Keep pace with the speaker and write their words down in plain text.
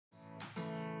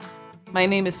My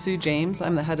name is Sue James.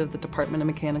 I'm the head of the Department of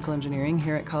Mechanical Engineering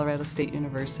here at Colorado State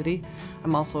University.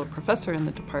 I'm also a professor in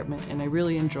the department, and I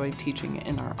really enjoy teaching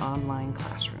in our online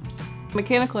classrooms.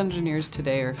 Mechanical engineers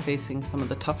today are facing some of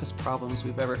the toughest problems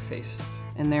we've ever faced,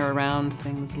 and they're around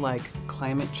things like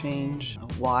climate change,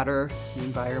 water, the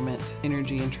environment,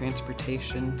 energy and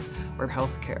transportation, or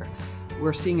healthcare.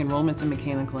 We're seeing enrollments in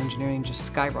mechanical engineering just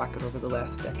skyrocket over the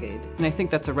last decade, and I think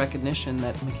that's a recognition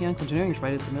that mechanical engineering is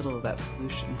right at the middle of that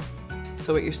solution.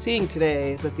 So what you're seeing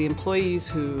today is that the employees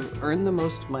who earn the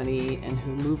most money and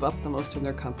who move up the most in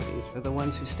their companies are the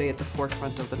ones who stay at the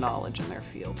forefront of the knowledge in their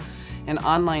field. And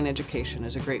online education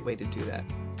is a great way to do that.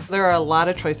 There are a lot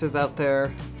of choices out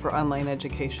there for online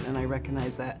education, and I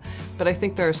recognize that. But I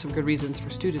think there are some good reasons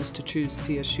for students to choose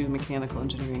CSU Mechanical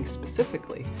Engineering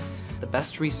specifically. The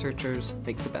best researchers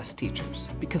make the best teachers.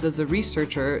 Because as a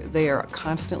researcher, they are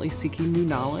constantly seeking new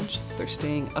knowledge, they're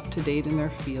staying up to date in their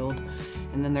field,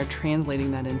 and then they're translating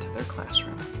that into their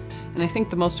classroom. And I think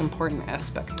the most important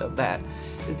aspect of that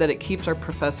is that it keeps our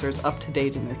professors up to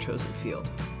date in their chosen field.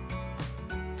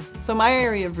 So my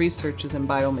area of research is in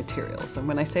biomaterials, and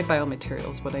when I say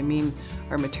biomaterials, what I mean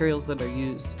are materials that are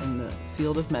used in the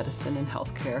field of medicine and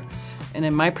healthcare, and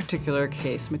in my particular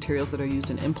case, materials that are used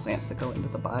in implants that go into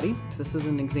the body. This is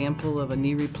an example of a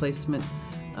knee replacement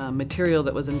material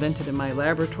that was invented in my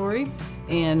laboratory,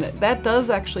 and that does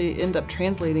actually end up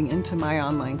translating into my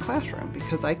online classroom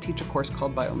because I teach a course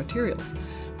called Biomaterials,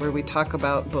 where we talk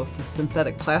about both the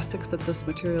synthetic plastics that this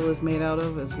material is made out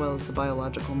of as well as the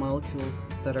biological molecules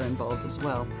that are involved as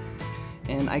well.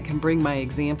 And I can bring my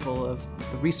example of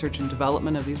the research and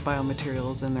development of these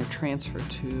biomaterials and their transfer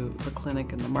to the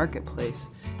clinic and the marketplace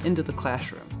into the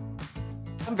classroom.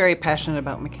 I'm very passionate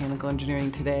about mechanical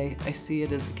engineering today. I see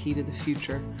it as the key to the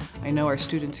future. I know our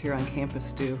students here on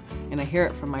campus do, and I hear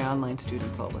it from my online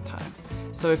students all the time.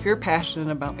 So if you're passionate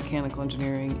about mechanical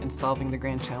engineering and solving the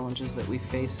grand challenges that we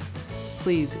face,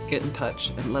 please get in touch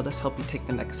and let us help you take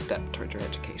the next step towards your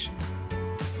education.